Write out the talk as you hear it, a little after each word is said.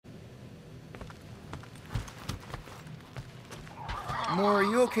Moore, are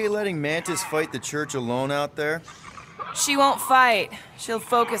you okay letting Mantis fight the church alone out there? She won't fight. She'll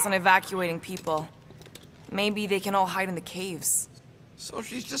focus on evacuating people. Maybe they can all hide in the caves. So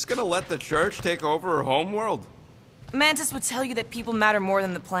she's just gonna let the church take over her homeworld? Mantis would tell you that people matter more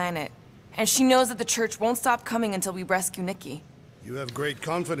than the planet. And she knows that the church won't stop coming until we rescue Nikki. You have great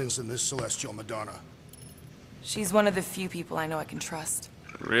confidence in this celestial Madonna. She's one of the few people I know I can trust.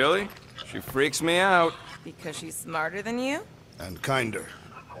 Really? She freaks me out. Because she's smarter than you? And kinder.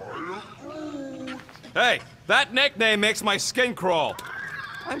 Hey, that nickname makes my skin crawl.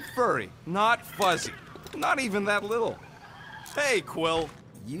 I'm furry, not fuzzy. Not even that little. Hey, Quill.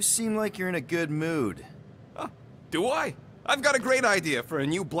 You seem like you're in a good mood. Do I? I've got a great idea for a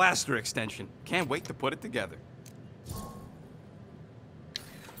new blaster extension. Can't wait to put it together.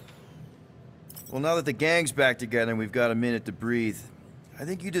 Well, now that the gang's back together and we've got a minute to breathe, I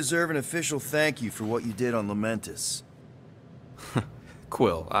think you deserve an official thank you for what you did on Lamentis.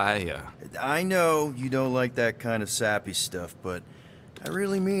 Quill, I know you don't like that kind of sappy stuff, but I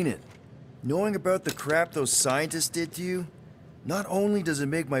really mean it. Knowing about the crap those scientists did to you, not only does it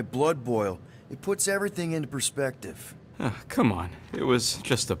make my blood boil, it puts everything into perspective. Come on. It was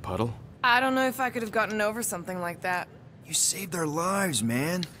just a puddle. I don't know if I could have gotten over something like that. You saved our lives,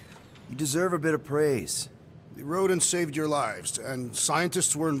 man. You deserve a bit of praise. We rode and saved your lives, and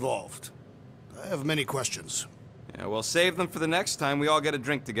scientists were involved. I have many questions. Yeah, well, save them for the next time we all get a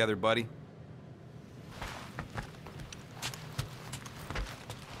drink together, buddy.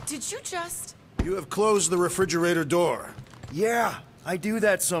 Did you just... You have closed the refrigerator door. Yeah, I do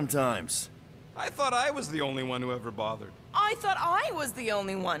that sometimes. I thought I was the only one who ever bothered. I thought I was the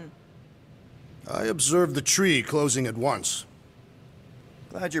only one. I observed the tree closing at once.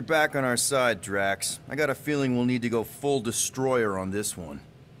 Glad you're back on our side, Drax. I got a feeling we'll need to go full destroyer on this one.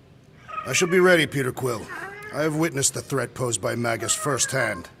 I shall be ready, Peter Quill. I have witnessed the threat posed by Magus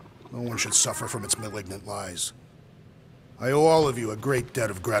firsthand. No one should suffer from its malignant lies. I owe all of you a great debt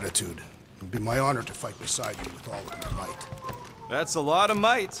of gratitude. It would be my honor to fight beside you with all of my might. That's a lot of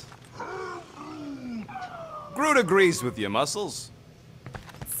might. Groot agrees with you, Muscles.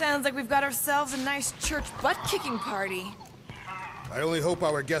 Sounds like we've got ourselves a nice church butt-kicking party. I only hope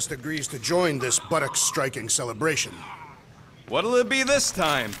our guest agrees to join this buttock-striking celebration. What'll it be this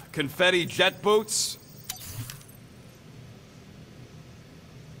time? Confetti jet boots?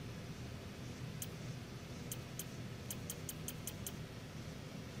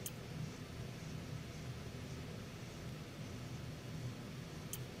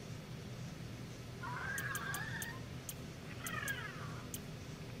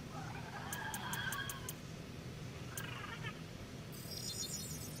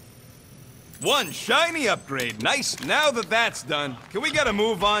 One shiny upgrade. Nice. Now that that's done, can we get a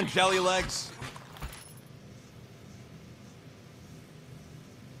move on, Jelly Legs?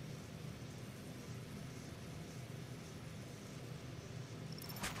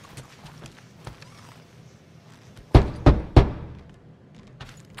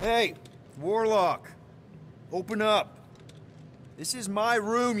 Hey, Warlock. Open up. This is my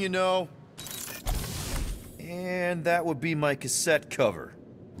room, you know. And that would be my cassette cover.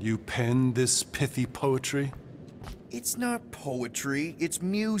 You penned this pithy poetry? It's not poetry, it's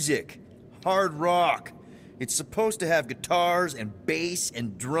music. Hard rock. It's supposed to have guitars and bass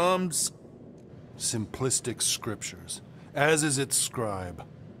and drums. Simplistic scriptures, as is its scribe.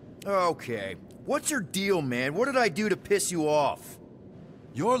 Okay. What's your deal, man? What did I do to piss you off?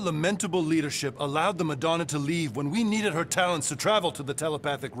 Your lamentable leadership allowed the Madonna to leave when we needed her talents to travel to the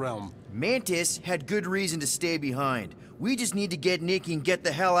telepathic realm. Mantis had good reason to stay behind. We just need to get Nikki and get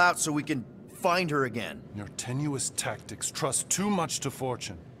the hell out so we can find her again. Your tenuous tactics trust too much to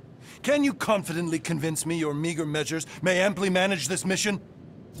fortune. Can you confidently convince me your meager measures may amply manage this mission?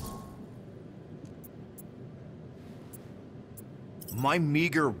 My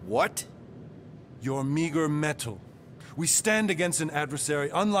meager what? Your meager metal. We stand against an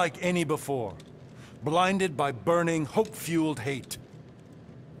adversary unlike any before, blinded by burning, hope-fueled hate.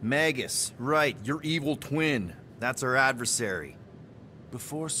 Magus, right, your evil twin. That's our adversary.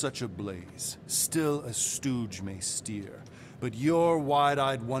 Before such a blaze, still a stooge may steer, but your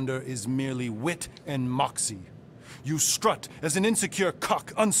wide-eyed wonder is merely wit and moxie. You strut as an insecure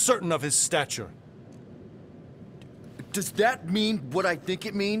cock, uncertain of his stature. Does that mean what I think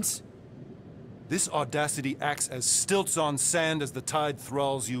it means? This audacity acts as stilts on sand as the tide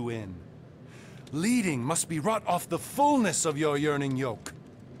thralls you in. Leading must be wrought off the fullness of your yearning yoke.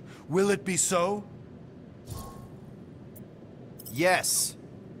 Will it be so? Yes.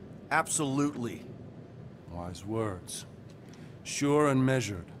 Absolutely. Wise words. Sure and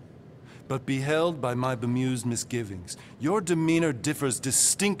measured. but beheld by my bemused misgivings. Your demeanor differs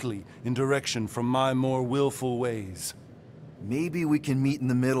distinctly in direction from my more willful ways. Maybe we can meet in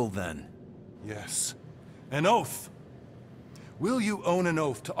the middle then. Yes. An oath! Will you own an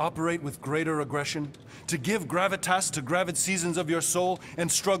oath to operate with greater aggression? To give gravitas to gravid seasons of your soul,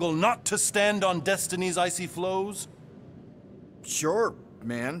 and struggle not to stand on destiny's icy flows? Sure,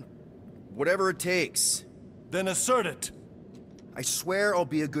 man. Whatever it takes. Then assert it! I swear I'll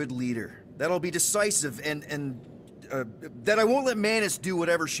be a good leader. That I'll be decisive and that I won't let Manus do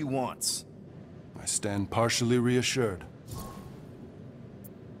whatever she wants. I stand partially reassured.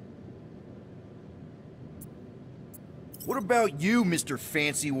 What about you, Mr.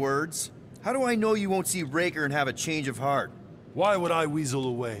 Fancy Words? How do I know you won't see Raker and have a change of heart? Why would I weasel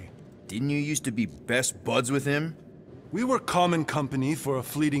away? Didn't you used to be best buds with him? We were common company for a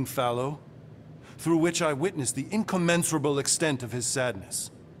fleeting fallow, through which I witnessed the incommensurable extent of his sadness.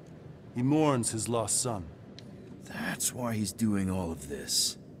 He mourns his lost son. That's why he's doing all of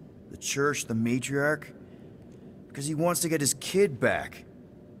this. The church, the matriarch? Because he wants to get his kid back.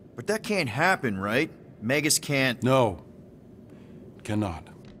 But that can't happen, right? Magus can't... No. Cannot.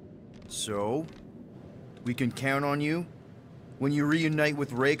 So? We can count on you? When you reunite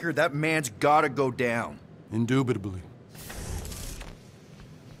with Raker, that man's gotta go down. Indubitably.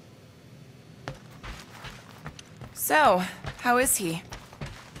 So, how is he?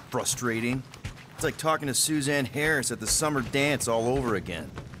 Frustrating. It's like talking to Suzanne Harris at the summer dance all over again.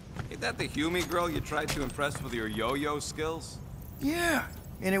 Ain't that the Hume girl you tried to impress with your yo-yo skills? Yeah,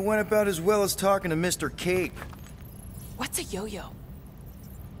 and it went about as well as talking to Mr. Cape. What's a yo-yo?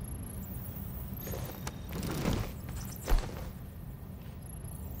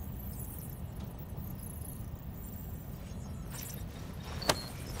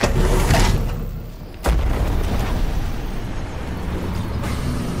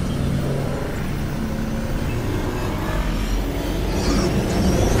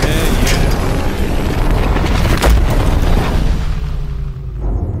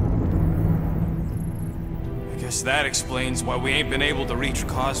 That explains why we ain't been able to reach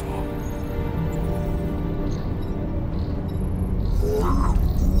Cosmo.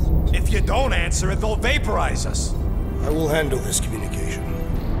 If you don't answer it, they'll vaporize us. I will handle this communication.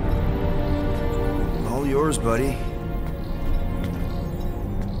 All yours, buddy.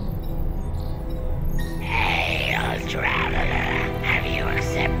 Hey, old traveler. Have you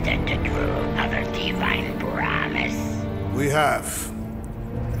accepted the truth of a divine promise? We have.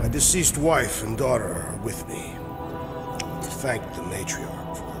 My deceased wife and daughter are with me. To thank the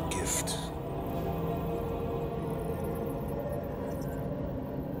matriarch for her gift.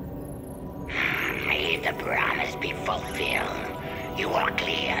 May the promise be fulfilled. You are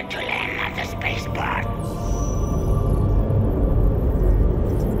clear to land at the spaceport.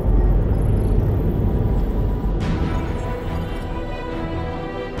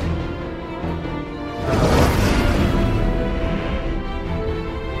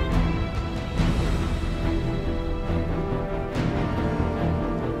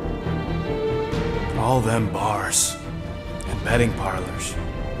 All them bars and betting parlors.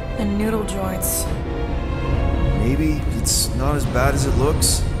 And noodle joints. Maybe it's not as bad as it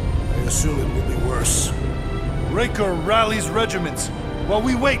looks. I assume it will be worse. Raker rallies regiments, while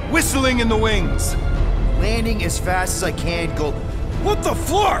we wait whistling in the wings. Landing as fast as I can, go... What the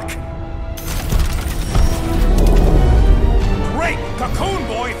flark? Great! Cocoon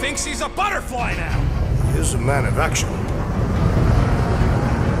Boy thinks he's a butterfly now! He is a man of action.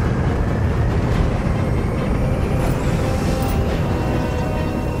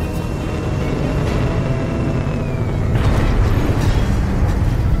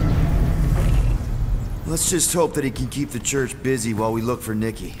 Let's just hope that he can keep the church busy while we look for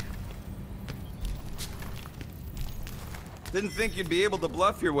Nikki. Didn't think you'd be able to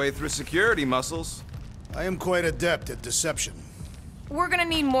bluff your way through security muscles. I am quite adept at deception. We're gonna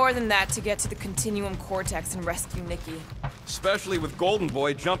need more than that to get to the Continuum Cortex and rescue Nikki. Especially with Golden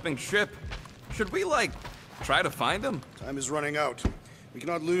Boy jumping ship. Should we, like, try to find him? Time is running out. We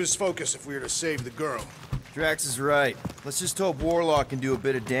cannot lose focus if we are to save the girl. Drax is right. Let's just hope Warlock can do a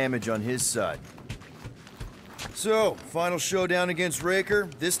bit of damage on his side. So, final showdown against Raker.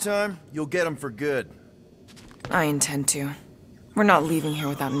 This time, you'll get him for good. I intend to. We're not leaving here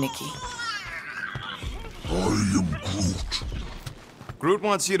without Nikki. I am Groot. Groot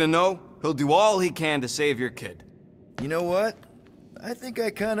wants you to know he'll do all he can to save your kid. You know what? I think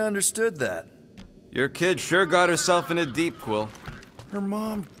I kinda understood that. Your kid sure got herself in a deep, Quill. Her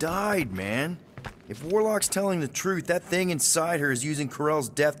mom died, man. If Warlock's telling the truth, that thing inside her is using Corell's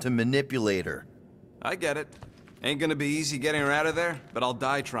death to manipulate her. I get it. Ain't gonna be easy getting her out of there, but I'll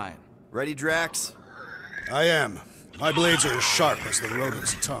die trying. Ready, Drax? I am. My blades are as sharp as the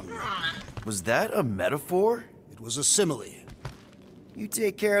rodent's tongue. Was that a metaphor? It was a simile. You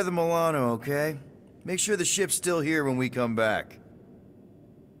take care of the Milano, okay? Make sure the ship's still here when we come back.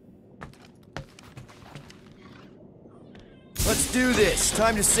 Let's do this.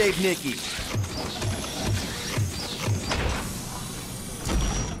 Time to save Nikki.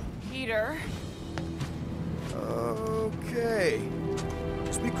 Peter. Okay.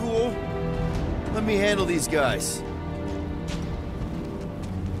 Just be cool. Let me handle these guys.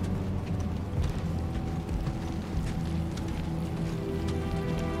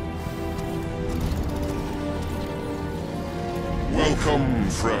 Welcome,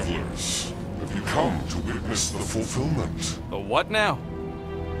 travelers. Have you come to witness the fulfillment? The what now?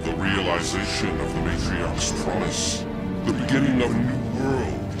 The realization of the Matriarch's promise. The beginning of a new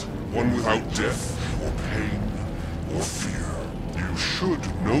world. One without death, or pain, or fear. You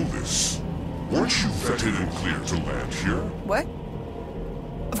should know this. Weren't you vetted and cleared to land here? What?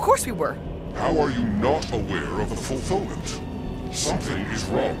 Of course we were. How are you not aware of the fulfillment? Something is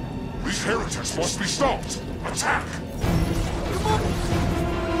wrong. These heretics must be stopped. Attack!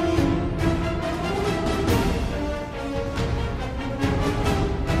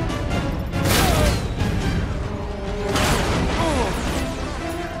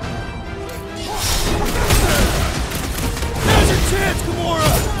 Now's your chance,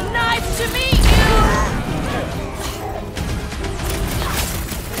 Gamora! Nice to meet you!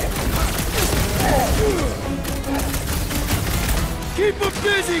 Keep him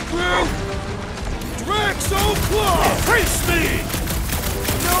busy, crew! Drax O'Claw! Face me!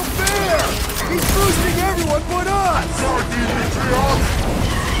 No fair! He's boosting everyone but us!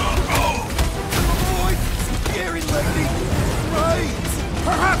 Avoid scary lightning! Right!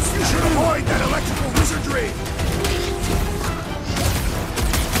 Perhaps you should avoid that electrical wizardry!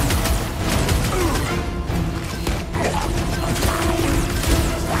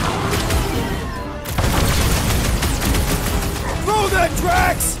 Throw that,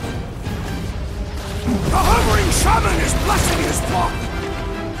 Drax! The hovering shaman is blessing his flock!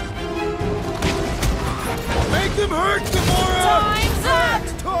 Make them hurt, Gamora! Time's up!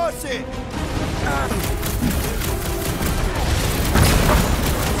 Toss it!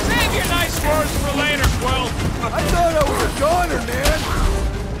 Save your nice words for later, Quill. I thought I was a goner, man!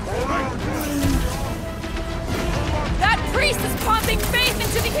 That priest is pumping faith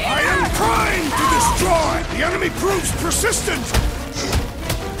into the air! I am trying to destroy! The enemy proves persistent!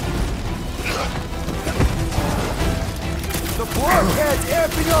 The blockhead's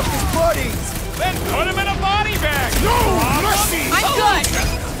amping up his buddies! Then put him in a body bag! No mercy! I'm good!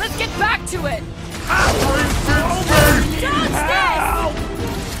 Let's get back to it! Don't stay!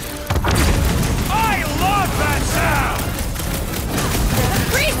 I love that sound! The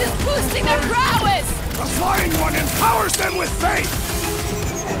priest is boosting their prowess! The flying one empowers them with faith!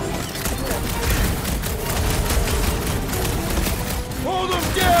 Hold them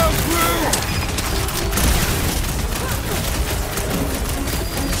down, crew!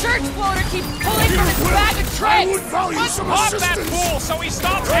 Church floater keeps pulling from his bag of I would tricks! value Let's some pop that assistance! fool so he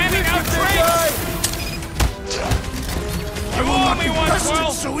stops handing out drinks! You owe me one, Bested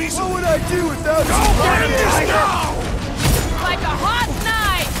Quill! so easily! What would I do without Go you? get him this now! Like a hot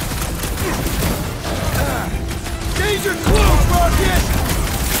knife! Danger close, Rocket!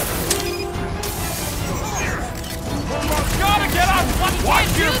 Gotta get up! Watch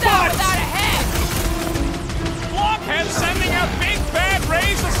Can't your do that butts! without a head! Blockhead sending out big bad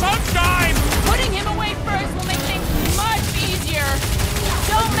rays of sunshine! Putting him away first will make things much easier!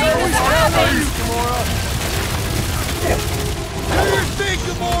 Don't make this happen! Do your thing,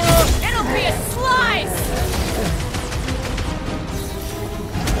 Gamora! It'll be a slice!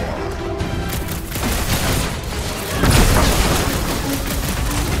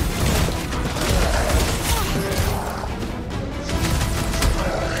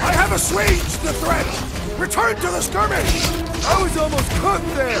 I have assuaged the threat! Return to the skirmish! I was almost cooked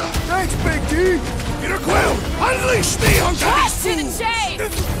there! Thanks, Big D! Peter Quill, unleash me on Cut these to the fools!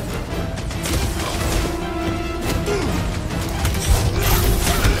 chase!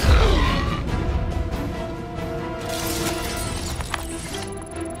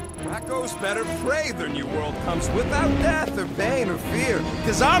 Racco's better pray their new world comes without death or pain or fear.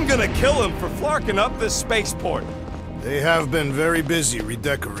 Cause I'm gonna kill him for flarking up this spaceport. They have been very busy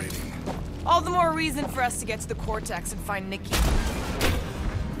redecorating. All the more reason for us to get to the Cortex and find Nikki.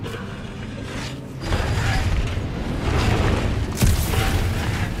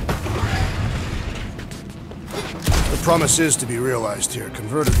 The promise is to be realized here.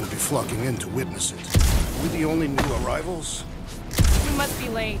 Converted will be flocking in to witness it. Are we the only new arrivals? We must be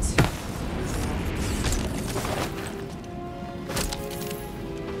late.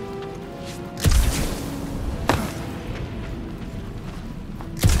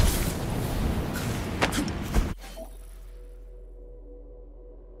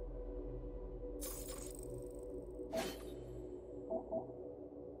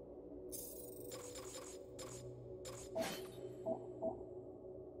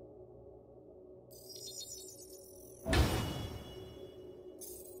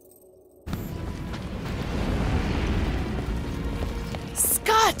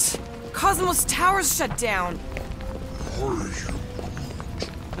 Cosmos Tower's shut down.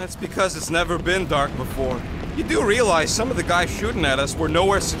 That's because it's never been dark before. You do realize some of the guys shooting at us were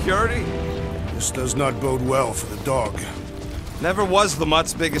nowhere security? This does not bode well for the dog. Never was the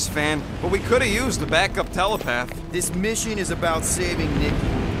Mutt's biggest fan, but we could have used a backup telepath. This mission is about saving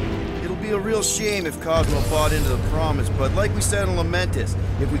Nikki. It'll be a real shame if Cosmo bought into the promise, but like we said in Lamentus,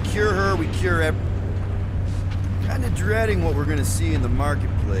 if we cure her, we cure Kinda dreading what we're gonna see in the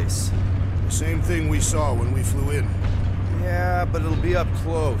marketplace. The same thing we saw when we flew in. Yeah, but it'll be up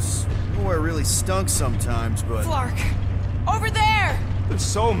close. Boy, it really stunk sometimes, but... Flark! Over there! There's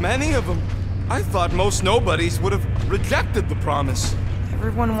so many of them. I thought most nobodies would have rejected the promise.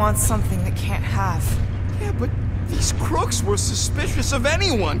 Everyone wants something they can't have. Yeah, but these crooks were suspicious of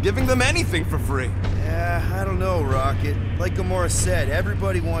anyone giving them anything for free. Yeah, I don't know, Rocket. Like Gamora said,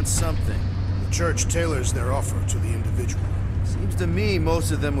 everybody wants something. The church tailors their offer to the individual. Seems to me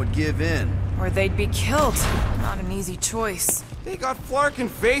most of them would give in. Or they'd be killed. Not an easy choice. They got Flark and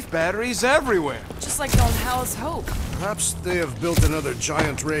Faith batteries everywhere. Just like Don Hal's Hope. Perhaps they have built another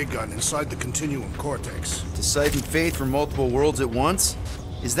giant ray gun inside the Continuum Cortex. To siphon Faith from multiple worlds at once?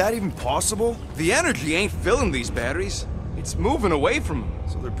 Is that even possible? The energy ain't filling these batteries. It's moving away from them.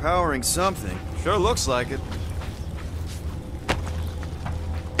 So they're powering something. Sure looks like it.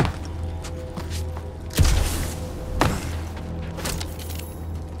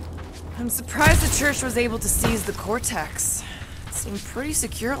 I'm surprised the church was able to seize the Cortex. It seemed pretty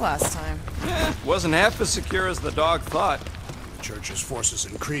secure last time. Wasn't half as secure as the dog thought. The church's forces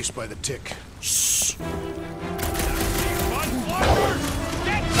increased by the tick. Shh!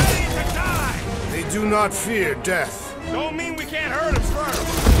 Get ready to die! They do not fear death. Don't mean we can't hurt them first.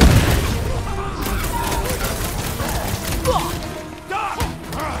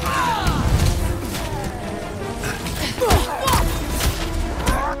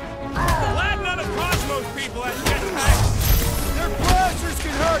 Glad none of Cosmos people have jetpacks. Their blasters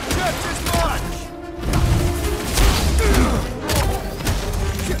can hurt just as much.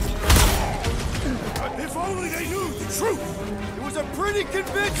 If only they knew the truth! It was a pretty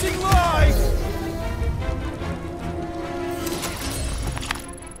convincing lie!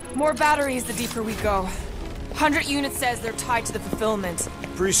 More batteries the deeper we go. 100 units says they're tied to the fulfillment.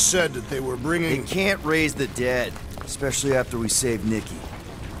 Priest said that they were They bringing... can't raise the dead, especially after we save Nikki.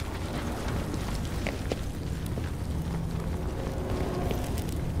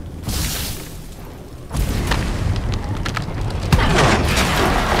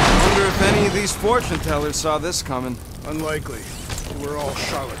 Wonder if any of these fortune tellers saw this coming. Unlikely. They were all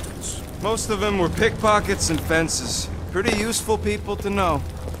charlatans. Most of them were pickpockets and fences. Pretty useful people to know.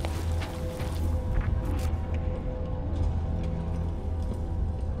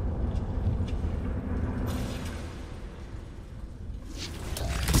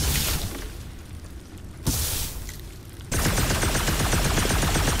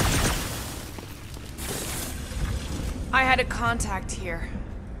 I had a contact here.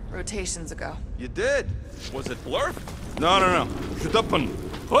 Rotations ago. You did? Was it Blurf? No. Shudupun.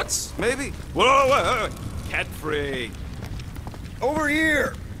 Hoots, maybe? Whoa. Cat free. Over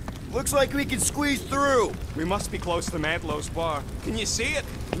here! Looks like we can squeeze through. We must be close to Mantlow's bar. Can you see it?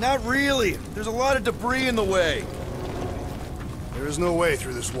 Not really. There's a lot of debris in the way. There is no way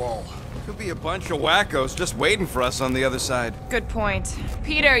through this wall. Could be a bunch of wackos just waiting for us on the other side. Good point.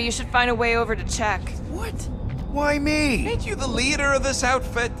 Peter, you should find a way over to check. What? Why me? Ain't you the leader of this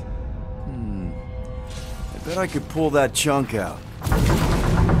outfit? I bet I could pull that chunk out.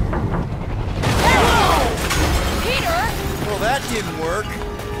 Peter! Well, that didn't work.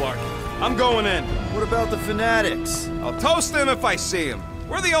 Clark, I'm going in. What about the fanatics? I'll toast them if I see them.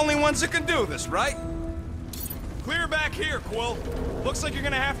 We're the only ones that can do this, right? Clear back here, Quill. Looks like you're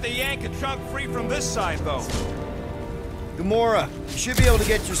gonna have to yank a chunk free from this side, though. Gamora, you should be able to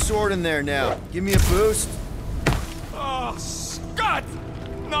get your sword in there now. Give me a boost. Oh, Scott!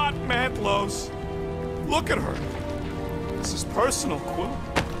 Not Mantlow's. Look at her. This is personal, Quill.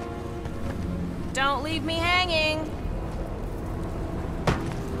 Don't leave me hanging.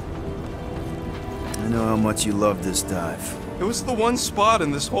 I know how much you love this dive. It was the one spot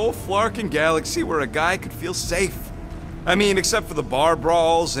in this whole Flarkin galaxy where a guy could feel safe. I mean, except for the bar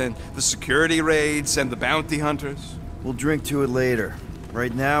brawls and the security raids and the bounty hunters. We'll drink to it later.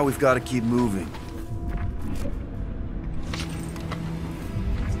 Right now, we've got to keep moving.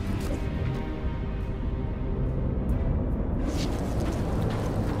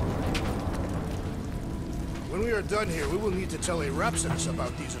 When we are done here, we will need to tell a Rhapsodus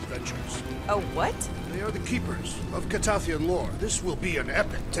about these adventures. Oh, what? They are the keepers of Catathian lore. This will be an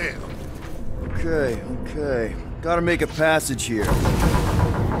epic tale. Okay. Gotta make a passage here.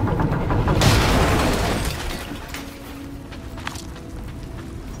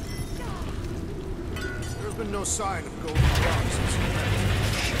 no sign of Golden Bombs since you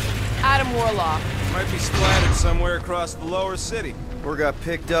left. Adam Warlock. Might be splattered somewhere across the lower city. Or got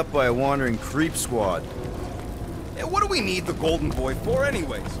picked up by a wandering creep squad. Yeah, what do we need the Golden Boy for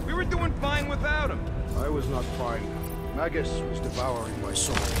anyways? We were doing fine without him. I was not fine. Magus was devouring my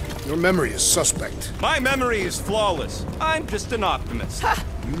soul. Your memory is suspect. My memory is flawless. I'm just an optimist.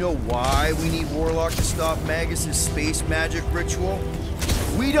 You know why we need Warlock to stop Magus' space magic ritual?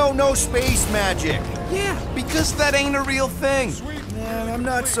 We don't know space magic! Yeah, because that ain't a real thing. Man, I'm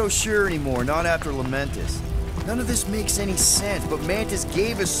not so sure anymore, not after Lamentus. None of this makes any sense, but Mantis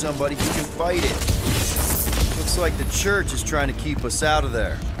gave us somebody who can fight it. Looks like the church is trying to keep us out of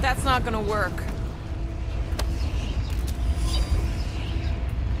there. That's not gonna work.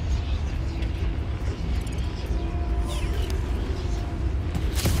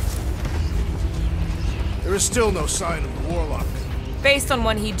 There is still no sign of the Warlock. Based on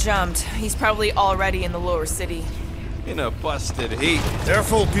when he jumped, he's probably already in the lower city. In a busted heat.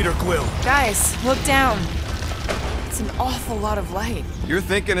 Careful, Peter Quill. Guys, look down. It's an awful lot of light. You're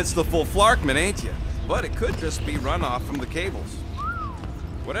thinking it's the full Flarkman, ain't you? But it could just be runoff from the cables.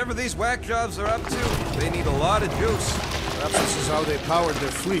 Whatever these whack jobs are up to, they need a lot of juice. Perhaps this is how they powered their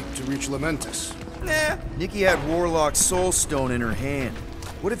fleet to reach Lamentus. Nah. Nikki had Warlock's soul stone in her hand.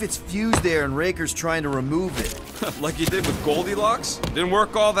 What if it's fused there and Raker's trying to remove it? Like you did with Goldilocks? Didn't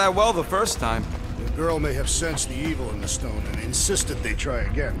work all that well the first time. The girl may have sensed the evil in the stone and insisted they try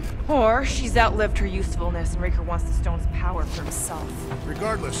again. Or she's outlived her usefulness and Raker wants the stone's power for himself.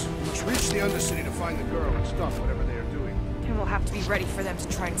 Regardless, we must reach the Undercity to find the girl and stop whatever they are doing. And we'll have to be ready for them to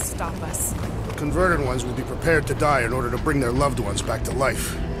try and stop us. The converted ones will be prepared to die in order to bring their loved ones back to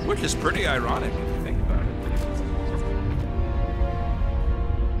life. Which is pretty ironic if you think about it.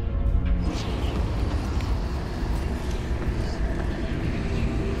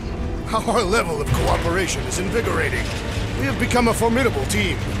 Our level of cooperation is invigorating. We have become a formidable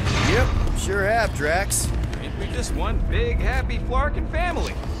team. Yep, sure have, Drax. Ain't we just one big, happy Flarkin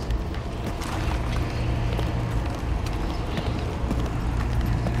family?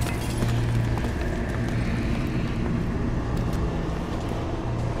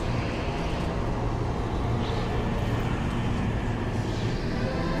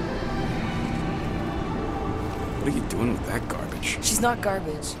 What are you doing with that garbage? She's not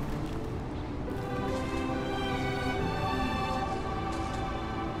garbage.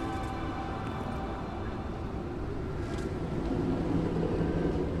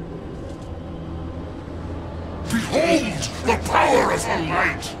 Behold the power of the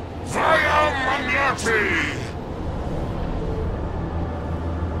light! Via Magnati!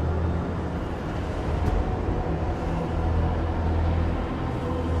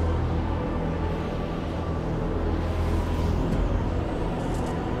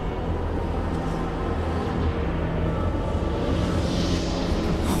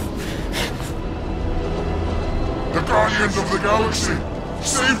 The Guardians of the Galaxy!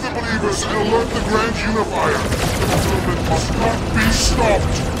 Save the believers and alert the Grand Unifier! The movement must not be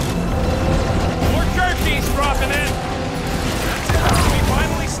stopped! More turkeys dropping in! We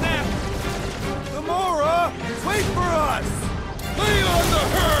finally snapped! Gamora! Wait for us! Lay on the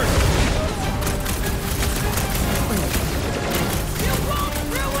herd! You won't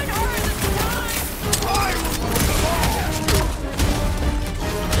ruin her this time! I will rule them all!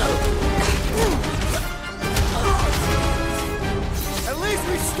 At least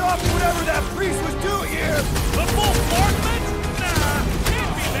we stopped whatever that priest was doing here! The full Flarkman? Nah,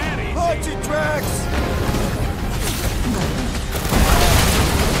 can't be that easy. Punch it, Drax!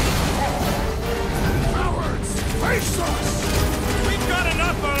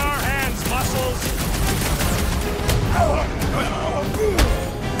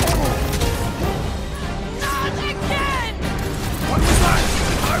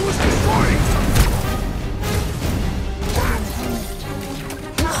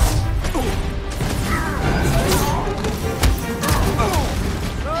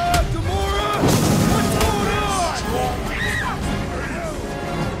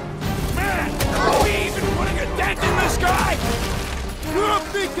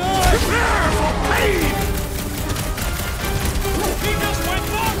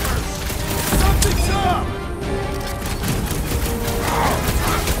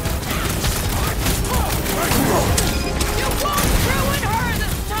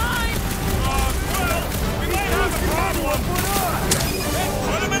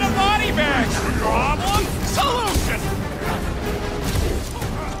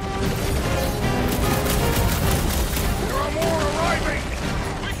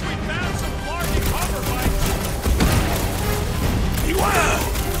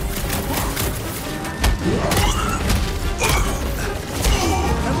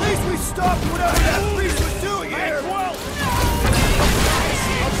 stop whatever that priest was doing here!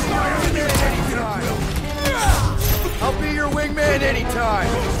 I'll be your wingman anytime!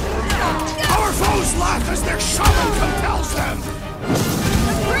 Our foes laugh as their shaman compels them!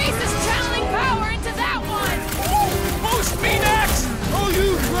 The priest is channeling power into that one! Boost me next! Oh,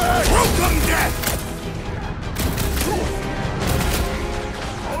 you trash! Welcome, death!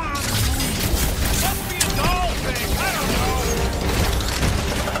 Must be a doll thing, I don't know.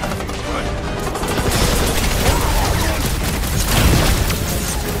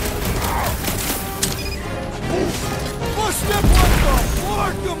 One step like the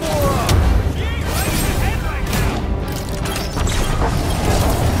Lord Gamora!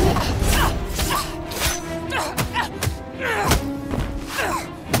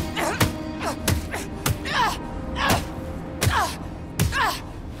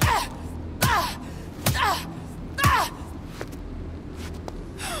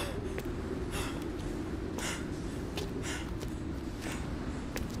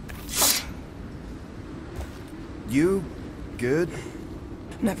 You good?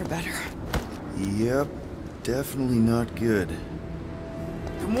 Never better. Yep, definitely not good.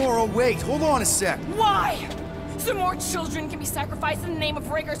 Gamora, wait, hold on a sec. Why? So more children can be sacrificed in the name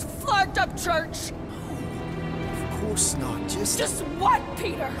of Raker's flarked up church? Of course not, Just what,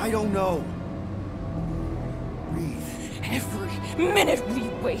 Peter? I don't know. Breathe. Every minute we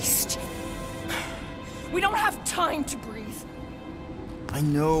waste. We don't have time to breathe. I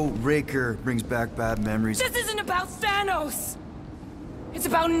know Raker brings back bad memories. This isn't about Thanos! It's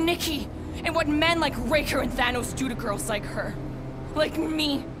about Nikki, and what men like Raker and Thanos do to girls like her. Like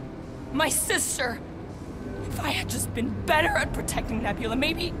me. My sister. If I had just been better at protecting Nebula,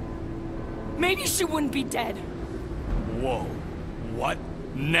 maybe she wouldn't be dead. Whoa. What?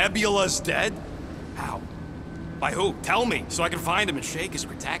 Nebula's dead? How? By who? Tell me, so I can find him and shake his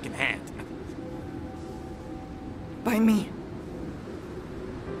Kratak in hand. By me.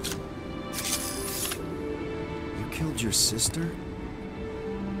 You killed your sister?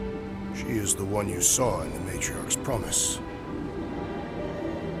 She is the one you saw in the Matriarch's promise.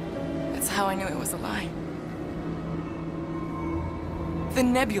 That's how I knew it was a lie. The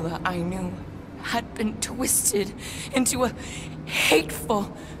Nebula I knew had been twisted into a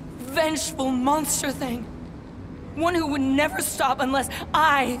hateful, vengeful monster thing. One who would never stop unless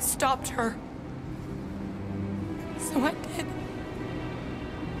I stopped her. So I did.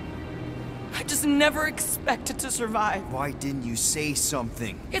 I just never expected to survive. Why didn't you say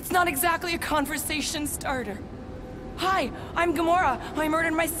something? It's not exactly a conversation starter. Hi, I'm Gamora. I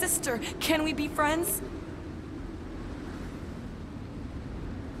murdered my sister. Can we be friends?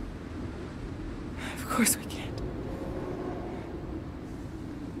 Of course we can't.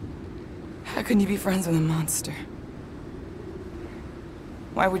 How can you be friends with a monster?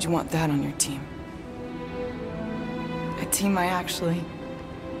 Why would you want that on your team? A team I actually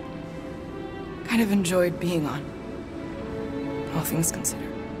kind of enjoyed being on, all things considered.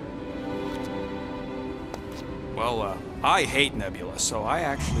 Well, I hate Nebula, so I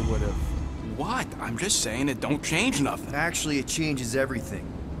actually would have... What? I'm just saying it don't change nothing. Actually, it changes everything.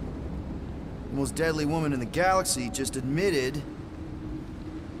 The most deadly woman in the galaxy just admitted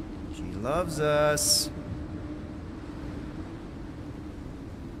she loves us.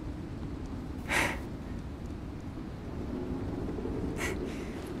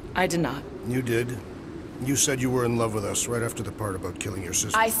 I did not. You did. You said you were in love with us right after the part about killing your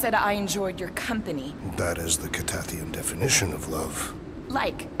sister. I said I enjoyed your company. That is the Catathian definition of love.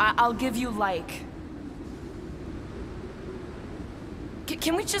 Like. I'll give you like.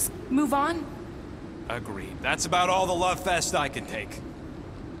 Can we just move on? Agreed. That's about all the love fest I can take.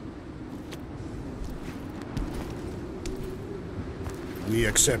 We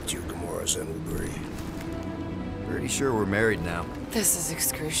accept you, Gamora'S, and agree. Pretty sure we're married now. This is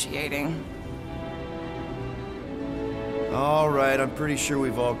excruciating. All right, I'm pretty sure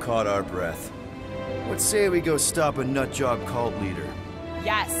we've all caught our breath. What say we go stop a nutjob cult leader?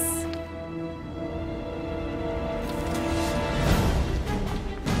 Yes.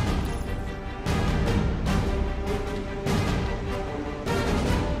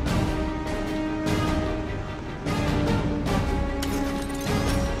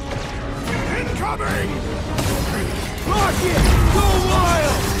 Rocket! Go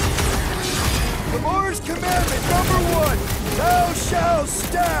wild! Gamora's commandment #1, thou shalt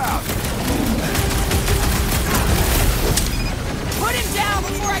stab! Put him down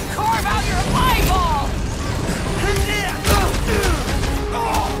before I carve out your eyeball!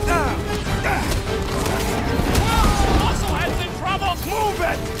 Muscle head's in trouble! Move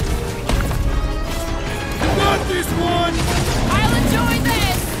it! You got this one! I'll enjoy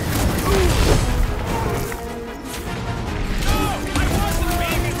this!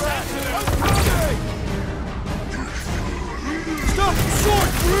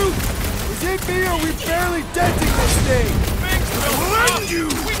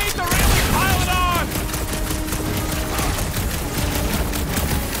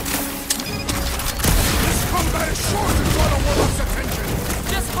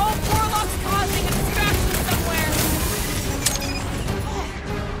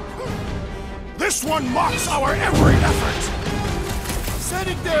 This one mocks our every effort! Send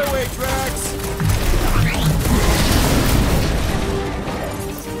it their way, Drax!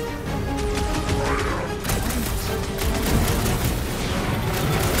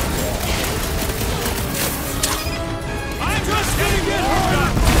 I'm just gonna get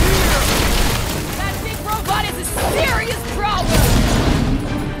hurt! That big robot is a serious problem!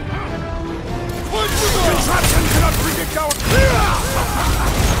 Contraption cannot predict our...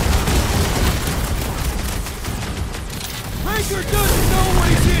 Raker doesn't know what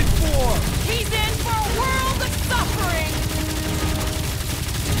he's in for! He's in for a world of suffering!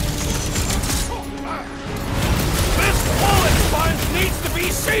 This bullet sponge needs to be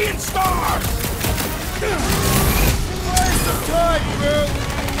seeing stars! Where's the time, bro?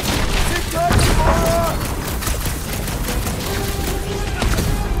 Sit tight, Gamora!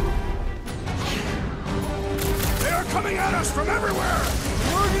 They are coming at us from everywhere!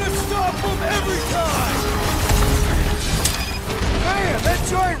 We're gonna stop them every time! Man, that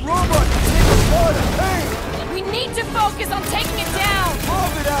giant robot can take a lot of pain! We need to focus on taking it down!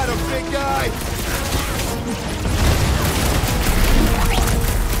 Move it at him, big guy!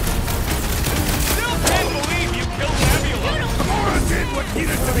 Still can't believe you killed Nebula! Gamora did what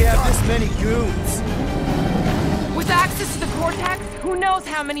needed to We be have done! this many goons! With access to the Cortex, who knows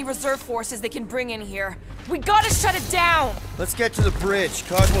how many reserve forces they can bring in here? We gotta shut it down! Let's get to the bridge.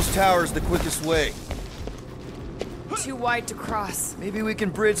 Cosmos Tower's the quickest way. Too wide to cross. Maybe we can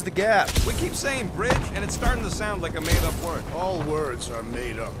bridge the gap. We keep saying bridge, and it's starting to sound like a made-up word. All words are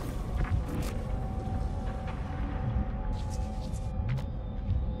made up.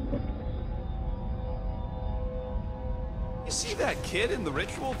 You see that kid in the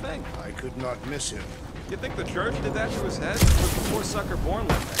ritual thing? I could not miss him. You think the church did that to his head? Or was the poor sucker born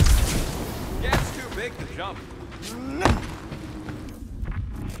like that? Yeah, it's too big to jump.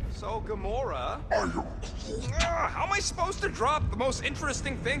 So, Gamora... how am I supposed to drop the most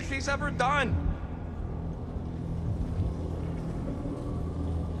interesting thing she's ever done?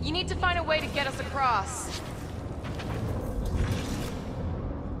 You need to find a way to get us across.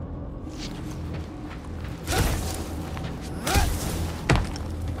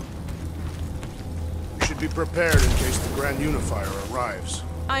 We should be prepared in case the Grand Unifier arrives.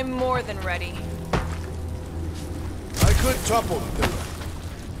 I'm more than ready. I could topple the pillar.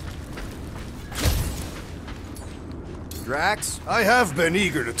 Drax? I have been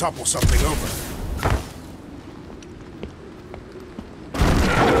eager to topple something over.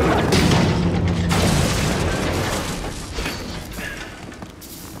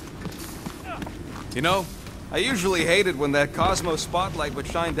 You know, I usually hated when that Cosmos spotlight would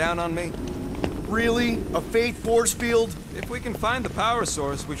shine down on me. Really? A faith force field? If we can find the power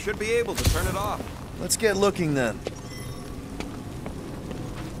source, we should be able to turn it off. Let's get looking then.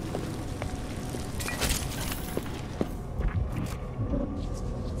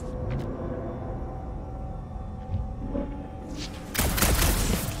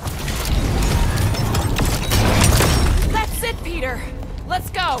 That's it, Peter! Let's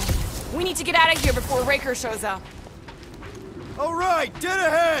go! We need to get out of here before Raker shows up. All right, dead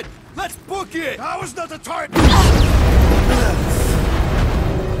ahead! Let's book it! Now is not the time!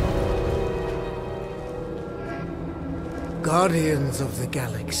 Guardians of the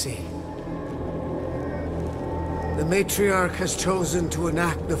Galaxy. The Matriarch has chosen to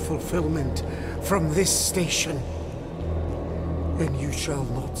enact the fulfillment from this station. And you shall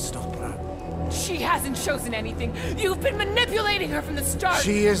not stop her. She hasn't chosen anything. You've been manipulating her from the start.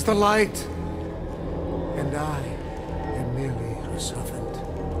 She is the light. And I am merely her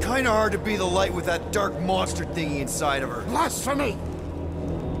servant. Kinda hard to be the light with that dark monster thingy inside of her. Blasphemy!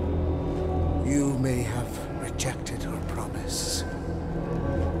 You may have rejected her promise,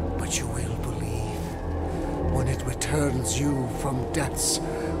 but you will believe when it returns you from death's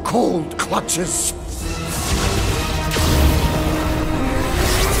cold clutches.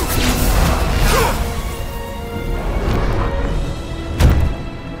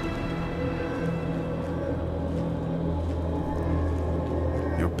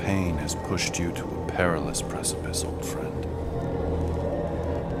 Your pain has pushed you to a perilous precipice, old friend.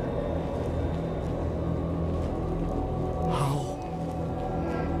 How?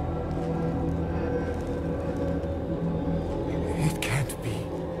 It can't be.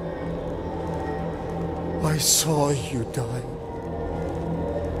 I saw you die.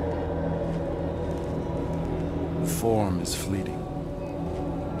 Form is fleeting,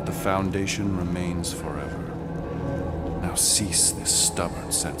 but the foundation remains forever. Now cease this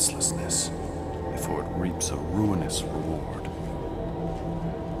stubborn senselessness, before it reaps a ruinous reward.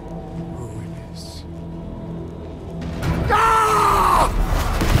 Ruinous. Ah!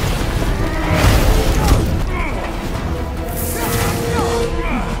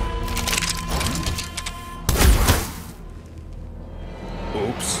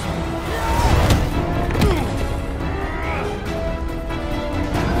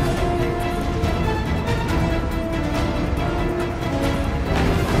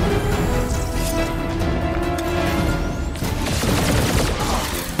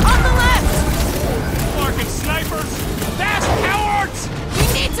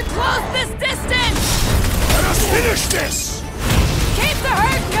 Finish this! Keep the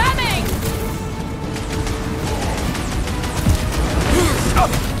herd coming!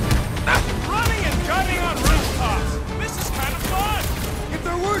 Running and gunning on rooftops. This is kind of fun. If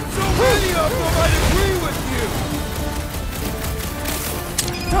there weren't so many of them, I'd agree with you.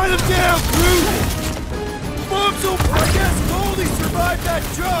 Tie them down, Groot! Bumsel, I guess Goldie survived that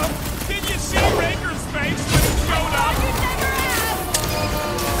jump. Did you see Raker's face when he showed up?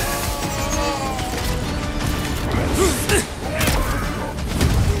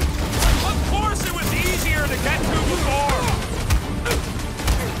 Of course it was easier to get to before.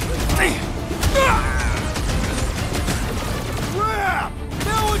 Crap!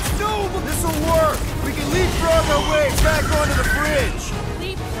 Now it's noble! This'll work! We can leapfrog our way back onto the bridge!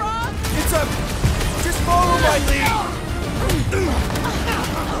 Leapfrog? It's a... just follow my lead!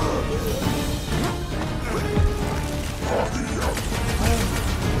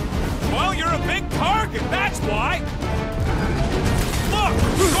 Well, you're a big target, that's why. Look,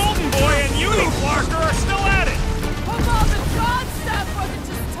 Golden Boy and Uni-Flarker are still at it. Hope all the god stuff wasn't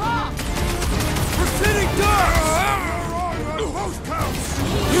just talk! We're sitting ducks!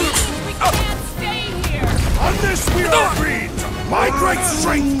 We can't stay here! On this we are agreed! My great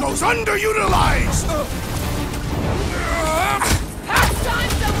strength goes underutilized! Past time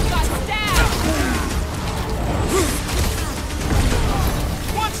someone got stabbed!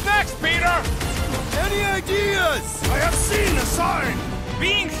 What's next, Peter? Any ideas? I have seen a sign!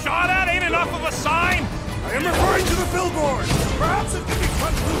 Being shot at ain't enough of a sign? I am referring to the billboard! Perhaps it can be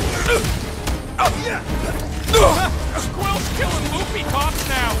cut through! Squill's killing loopy cops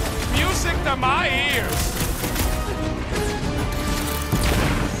now. Music to my ears.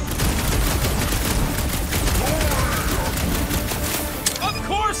 Of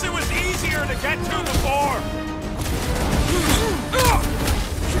course it was easier to get to before.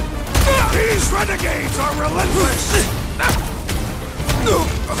 These renegades are relentless!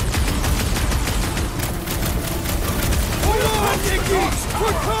 Hold on, Nicky!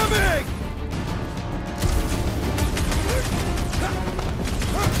 We're coming!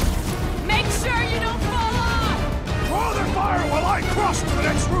 Make sure you don't fall off! Draw their fire while I cross to the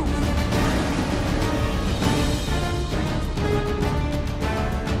next roof!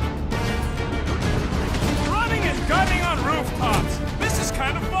 Running and gunning on rooftops. This is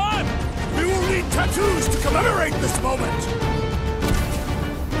kind of fun. We will need tattoos to commemorate this moment!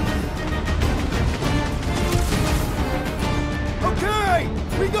 Okay!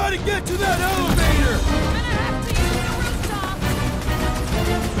 We gotta get to that elevator! I'm gonna have to use the rooftop!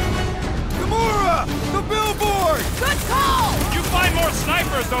 Gamora! The billboard! Good call! You find more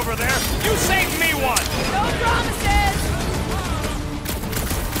snipers over there. You save me one. No promises!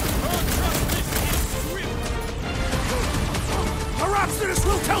 Perhaps this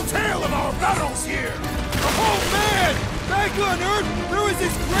will tell tale of our battles here! Oh man! Back on Earth, there was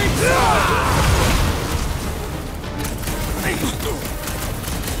this great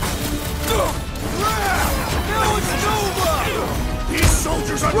Now it's Nova! These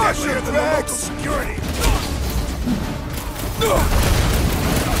soldiers are Russia, deadlier than the Rex! local security!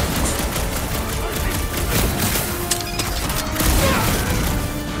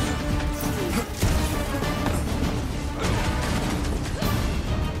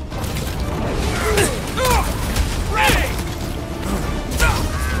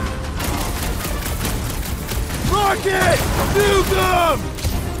 Rocket! Nuke 'em!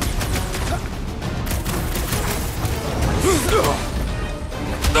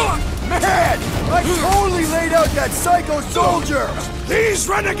 Man! I totally laid out that psycho soldier! These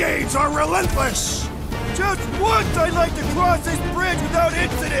renegades are relentless! Just once I'd like to cross this bridge without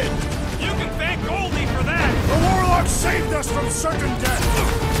incident! You can thank Goldie for that. The Warlock saved us from certain death!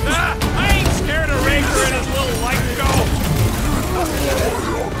 I ain't scared of Raker and his little light show.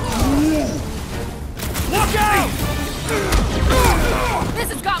 Look out! This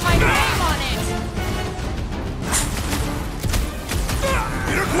has got my name on it!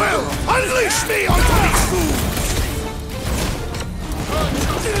 Peter Quill, unleash me onto these fools!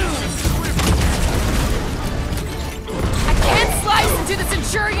 I can't slice into the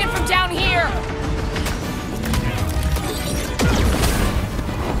Centurion from down here!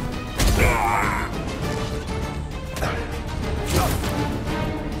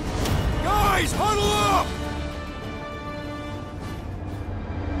 Guys, huddle up!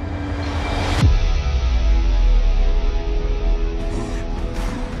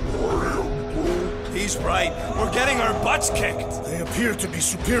 He's right. We're getting our butts kicked. They appear to be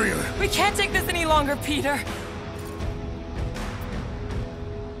superior. We can't take this any longer, Peter.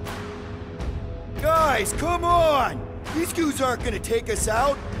 Guys, come on! These goons aren't gonna take us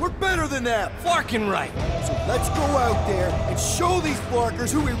out. We're better than them. Flarkin' right. So let's go out there and show these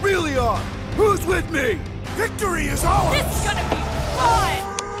Flarkers who we really are. Who's with me? Victory is ours! This is gonna be fun!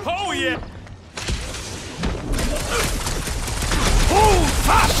 Oh, yeah. Hold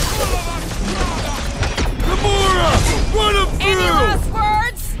fast! Gamora! Run him through! Any last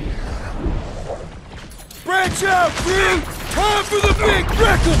words? Branch out, crew! Time for the big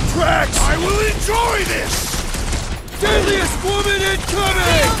Reckle tracks! I will enjoy this! Deadliest woman incoming!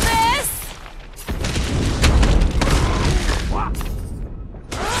 Feel this?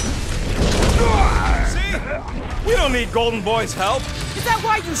 See? We don't need Golden Boy's help. Is that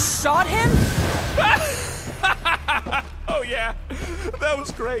why you shot him? Oh, yeah. That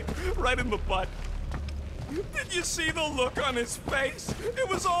was great. Right in the butt. Did you see the look on his face? It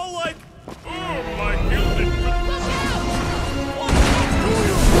was all like, oh, my goodness.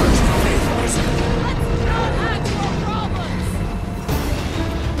 Let's not add to our problems!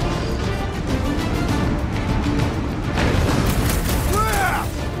 Crap!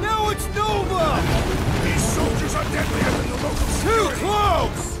 Now it's Nova! These soldiers are deadlier than the local Too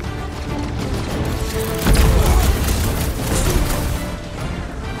close!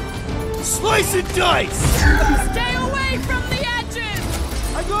 Slice and dice! Stay away from the edges!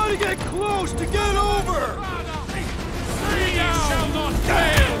 I gotta get close to get over!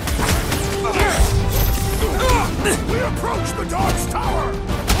 We approach the dog's tower!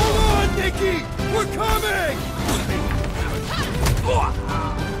 Hold on, Nikki! We're coming! Well,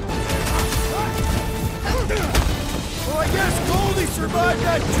 I guess Goldie survived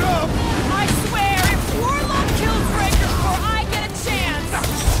that jump! I swear, if Warlock kills Raker before I get a chance...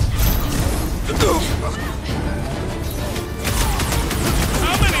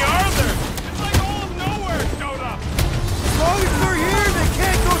 How many are there? It's like all of nowhere showed up. As long as they're here, they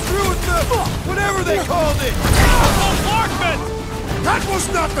can't go through with the... whatever they called it! Oh, Larkman! That was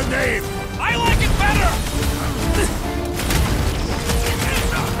not the name! I like it better!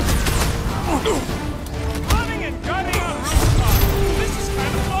 Running and gunning on rooftops. This is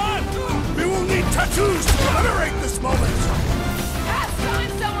kind of fun. We will need tattoos to commemorate this moment! Last time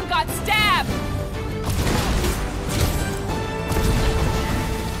someone got stabbed!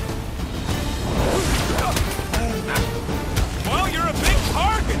 Well, you're a big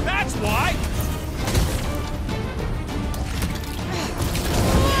target, that's why.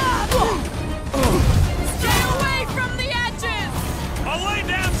 Stay away from the edges! I'll lay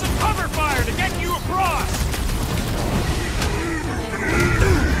down some cover fire to get you across.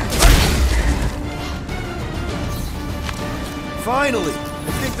 Finally!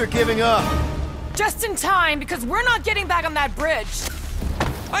 I think they're giving up. Just in time, because we're not getting back on that bridge.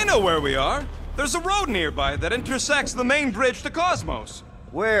 I know where we are. There's a road nearby that intersects the main bridge to Cosmos.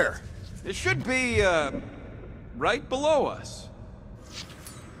 Where? It should be, right below us.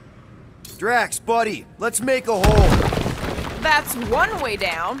 Drax, buddy, let's make a hole. That's one way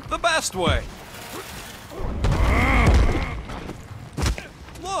down. The best way.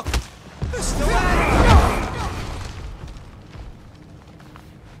 Look! They're still at it!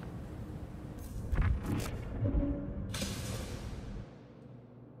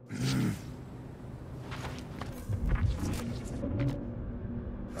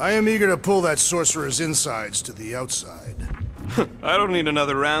 I am eager to pull that sorcerer's insides to the outside. I don't need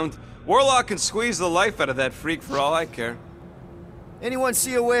another round. Warlock can squeeze the life out of that freak for all I care. Anyone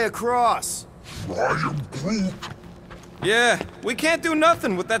see a way across? I am Groot. Yeah, we can't do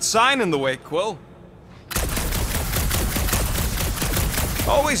nothing with that sign in the way, Quill.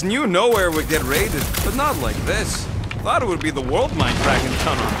 Always knew nowhere would get raided, but not like this. Thought it would be the world mine cracking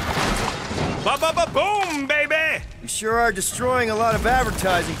tunnel. Ba-ba-ba-boom, baby! You sure are destroying a lot of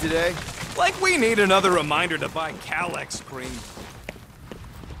advertising today. Like we need another reminder to buy Calex cream.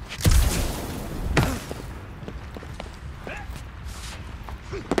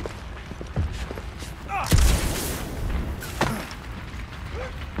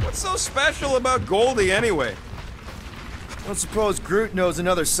 What's so special about Goldie anyway? Don't suppose Groot knows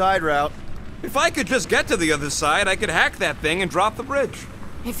another side route. If I could just get to the other side, I could hack that thing and drop the bridge.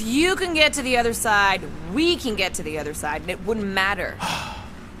 If you can get to the other side, we can get to the other side, and it wouldn't matter.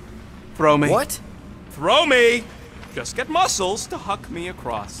 Throw me. What? Throw me! Just get muscles to huck me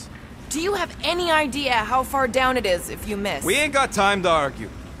across. Do you have any idea how far down it is if you miss? We ain't got time to argue.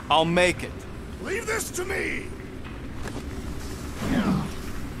 I'll make it. Leave this to me!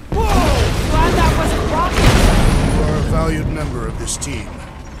 Glad that wasn't rocket. You are a valued member of this team.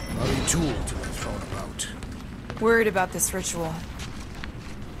 Not a tool to be thrown about. Worried about this ritual.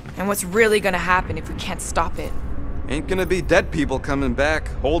 And what's really gonna happen if we can't stop it. Ain't gonna be dead people coming back,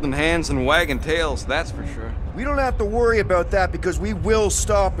 holding hands and wagging tails, that's for sure. We don't have to worry about that because we will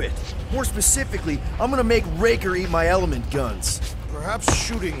stop it. More specifically, I'm gonna make Raker eat my element guns. Perhaps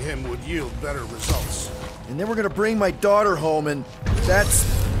shooting him would yield better results. And then we're gonna bring my daughter home and that's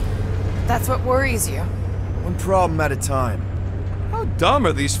What worries you? one problem at a time. How dumb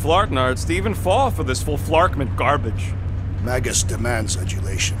are these flartnards to even fall for this full flarkment garbage? Magus demands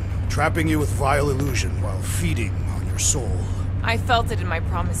adulation, trapping you with vile illusion while feeding on your soul. I felt it in my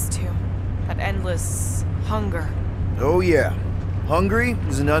promise too. That endless hunger. Oh yeah. Hungry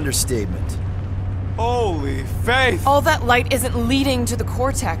is an understatement. Holy faith! All that light isn't leading to the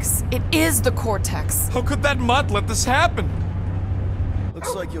cortex. It is the cortex. How could that mutt let this happen?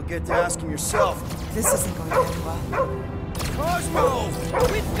 Looks like you'll get to ask him yourself. This isn't going to end well. Cosmo!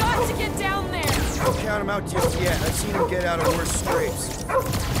 We've got to get down there! Don't count him out just yet. I've seen him get out of worse scrapes.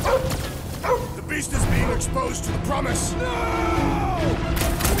 The beast is being exposed to the promise. No!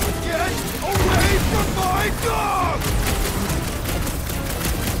 Get away from my dog!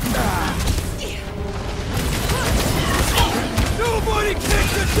 Nobody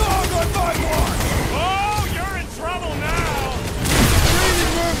kicked the dog on my watch! Oh, you're in trouble now!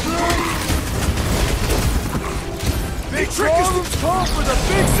 Big problems call for the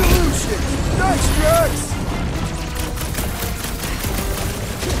big solution! Nice, Drax!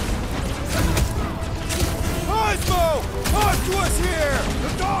 Cosmo! Talk to us here!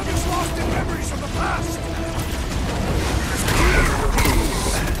 The dog is lost in memories of the past.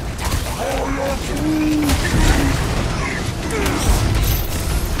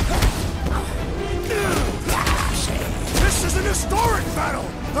 This is an historic battle!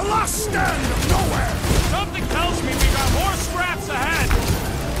 The last stand of nowhere! Something tells me we got more scraps ahead!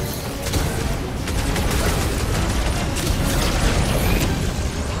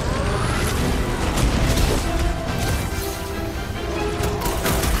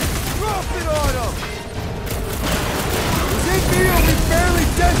 Drop it on him! Ezekiel will be barely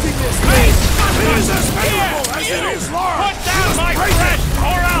denting this Hey! thing! It is as favorable as it is large! Put down my friend,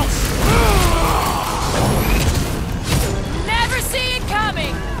 or else! Never see it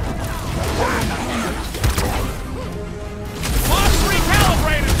coming! Launch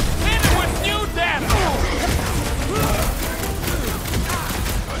recalibrated! Hit it with new data!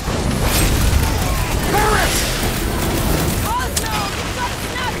 Cosmo! You've got to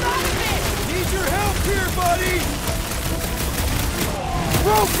snap out of it! Need your help here, buddy!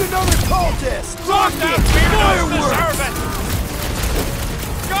 Broke another cultist! Lock that Rocket! Beardos Fireworks! deserve it!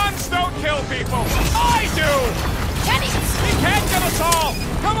 Guns don't kill people! I do! Kenny! He can't get us all!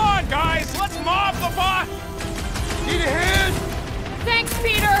 Come on, guys! Let's mob the bot! Need a hand? Thanks,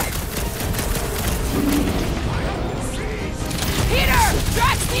 Peter! Peter!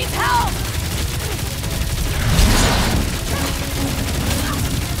 Drax needs help!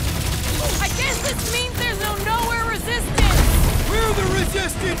 I guess this means there's no nowhere resistance! We're the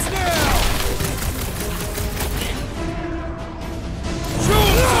resistance now! Show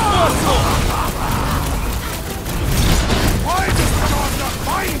us some muscle! Why does the dog not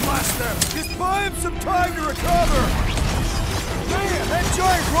mind blast them? Just buy him some time to recover! Man, that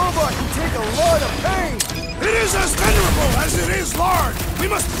giant robot can take a lot of pain! It is as venerable as it is large! We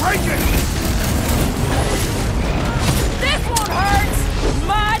must break it! This won't hurt!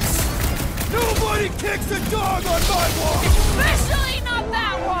 Much! Nobody kicks a dog on my watch! Especially not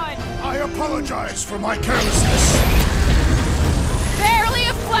that one! I apologize for my carelessness. Barely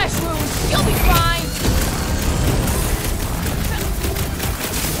a flesh wound! You'll be fine!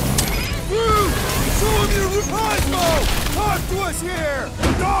 Show him your Cosmo! Talk to us here!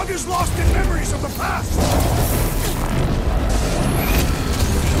 The dog is lost in memories of the past.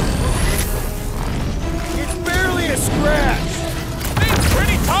 It's barely a scratch! It's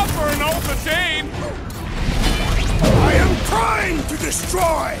pretty tough for an old machine! I am trying to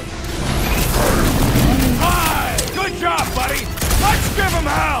destroy. Aye! Good job, buddy! Let's give him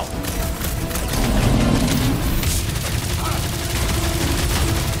hell!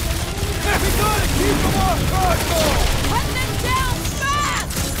 We gotta keep him off Cosmo! Cut them down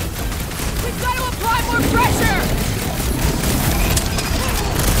fast! We've got to apply more pressure!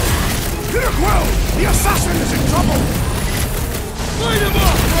 Peter Quill! The assassin is in trouble! Light him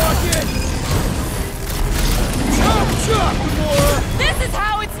up, Rocket! Chop, chop, Gamora! This is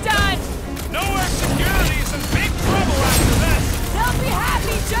how it's done! Nowhere security's in big trouble after this! They'll be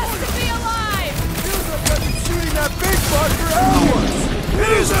happy just to be alive! Feels like I've been shooting that big bug for hours! It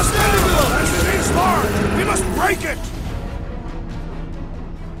is as venerable as it is large! We must break it!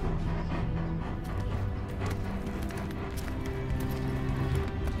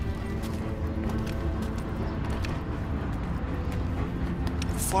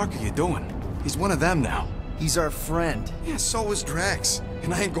 What the fuck are you doing? He's one of them now. He's our friend. Yeah, so was Drax.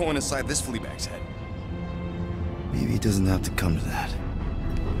 And I ain't going inside this fleabag's head. Maybe it doesn't have to come to that.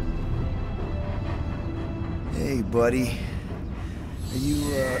 Hey, buddy. Are you,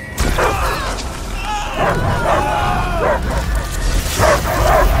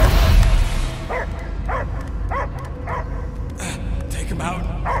 Take him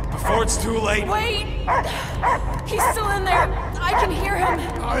out before it's too late. Wait! He's still in there. I can hear him.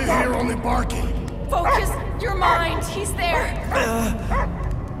 I hear only barking. Focus your mind. He's there.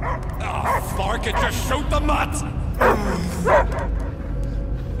 Oh, Clark, it just shoot the nuts!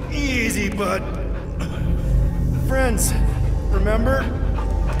 Easy, bud. Friends, remember?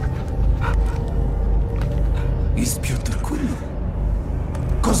 He's Peter Quill.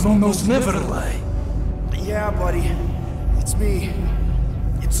 Cosmo knows never lie. Yeah, buddy. It's me.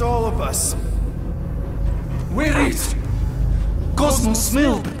 It's all of us. Where is Cosmo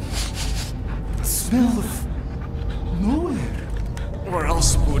smelled? Smell of nowhere. Where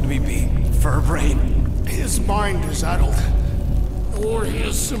else would we be, Furbrain? His mind is addled. Or he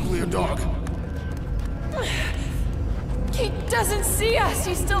is simply a dog. He doesn't see us.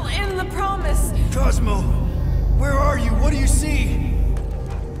 He's still in the promise. Cosmo, where are you? What do you see?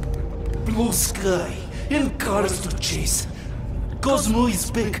 Blue sky and cars to chase. Cosmo is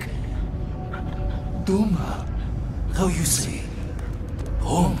back. Doma, how you say?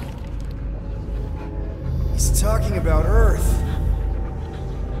 Home. He's talking about Earth.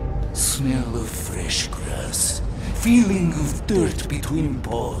 Smell of fresh grass. Feeling of dirt between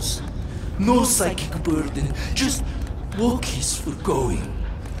paws. No psychic burden, just walkies for going.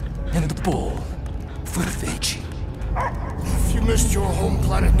 And the ball for fetching. If you missed your home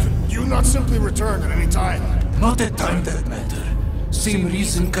planet, could you not simply return at any time? Not at time that matter. Same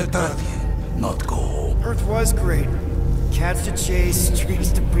reason Katardia not go home. Earth was great. Cats to chase,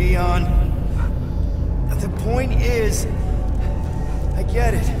 trees to be on. The point is, I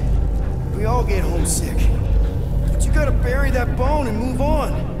get it. We all get homesick. But you gotta bury that bone and move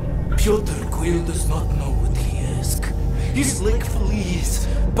on. Peter Quill does not know what he asks. He's like fleas,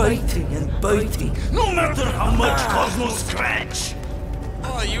 biting and biting, no matter how much Cosmo scratch.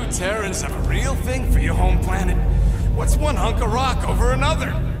 Oh, you Terrans have a real thing for your home planet. What's one hunk of rock over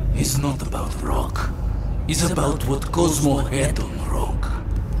another? It's not about rock. It's about what Cosmo had on rock.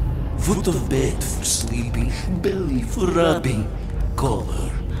 Foot of bed for sleeping, belly for rubbing,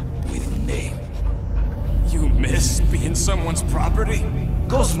 color with name. You miss being someone's property?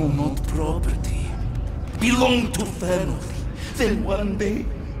 Cosmo not property. Belong to family. Then one day,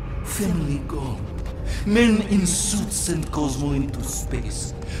 family gone. Men in suits send Cosmo into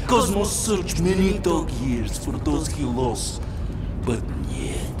space. Cosmo searched many dog years for those he lost. But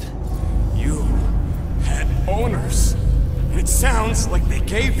yet... You had owners. It sounds like they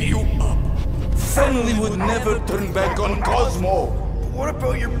gave you up. Family would never turn back on Cosmo. What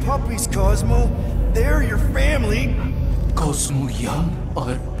about your puppies, Cosmo? They're your family. Cosmo young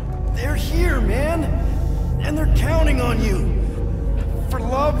or... They're here, man. And they're counting on you. For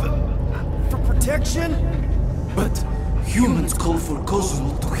love, for protection. But humans call for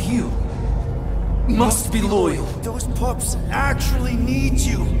Cosmo to heal. Must be loyal. Those pups actually need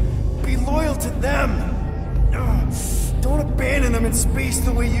you. Be loyal to them. Don't abandon them in space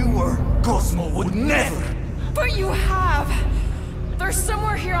the way you were. Cosmo would never. But you have. They're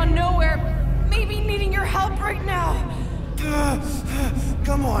somewhere here on Nowhere, maybe needing your help right now.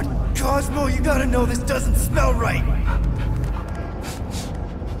 Come on, Cosmo, you gotta know this doesn't smell right.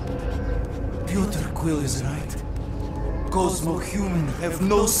 Peter Quill is right. Cosmo human have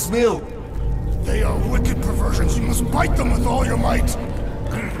no smell. They are wicked perversions. You must bite them with all your might.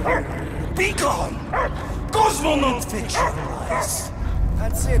 Be gone! Cosmo not fetch your lies.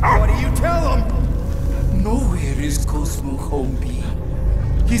 That's it, buddy. You tell him. Nowhere is Cosmo home be.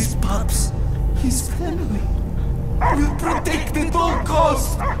 His pups, his family, will protect at all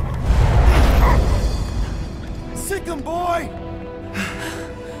costs. Sick 'em, boy.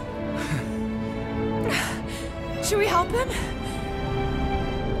 Should we help him?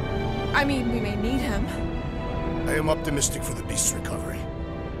 I mean, we may need him. I am optimistic for the beast's recovery.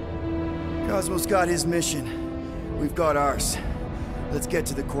 Cosmo's got his mission. We've got ours. Let's get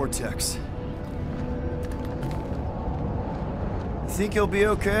to the Cortex. You think he'll be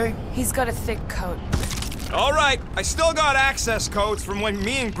okay? He's got a thick coat. All right, I still got access codes from when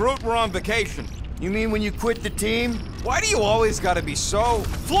me and Groot were on vacation. You mean when you quit the team? Why do you always gotta be so...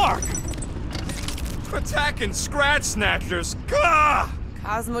 Flark! Attacking Scratch Snatchers! Gah!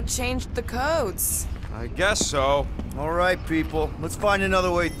 Cosmo changed the codes. I guess so. All right, people. Let's find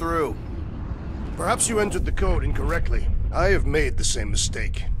another way through. Perhaps you entered the code incorrectly. I have made the same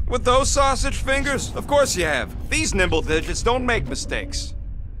mistake. With those sausage fingers? Of course you have. These nimble digits don't make mistakes.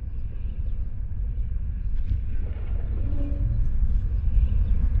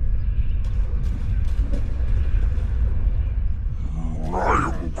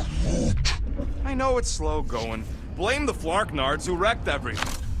 I know it's slow going. Blame the Flarknards who wrecked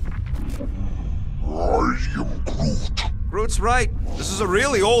everything. I am Groot. Groot's right. This is a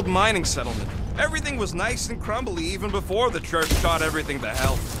really old mining settlement. Everything was nice and crumbly even before the church shot everything to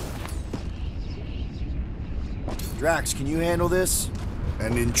hell. Drax, can you handle this?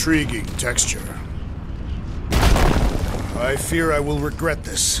 An intriguing texture. I fear I will regret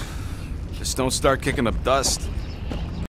this. Just don't start kicking up dust.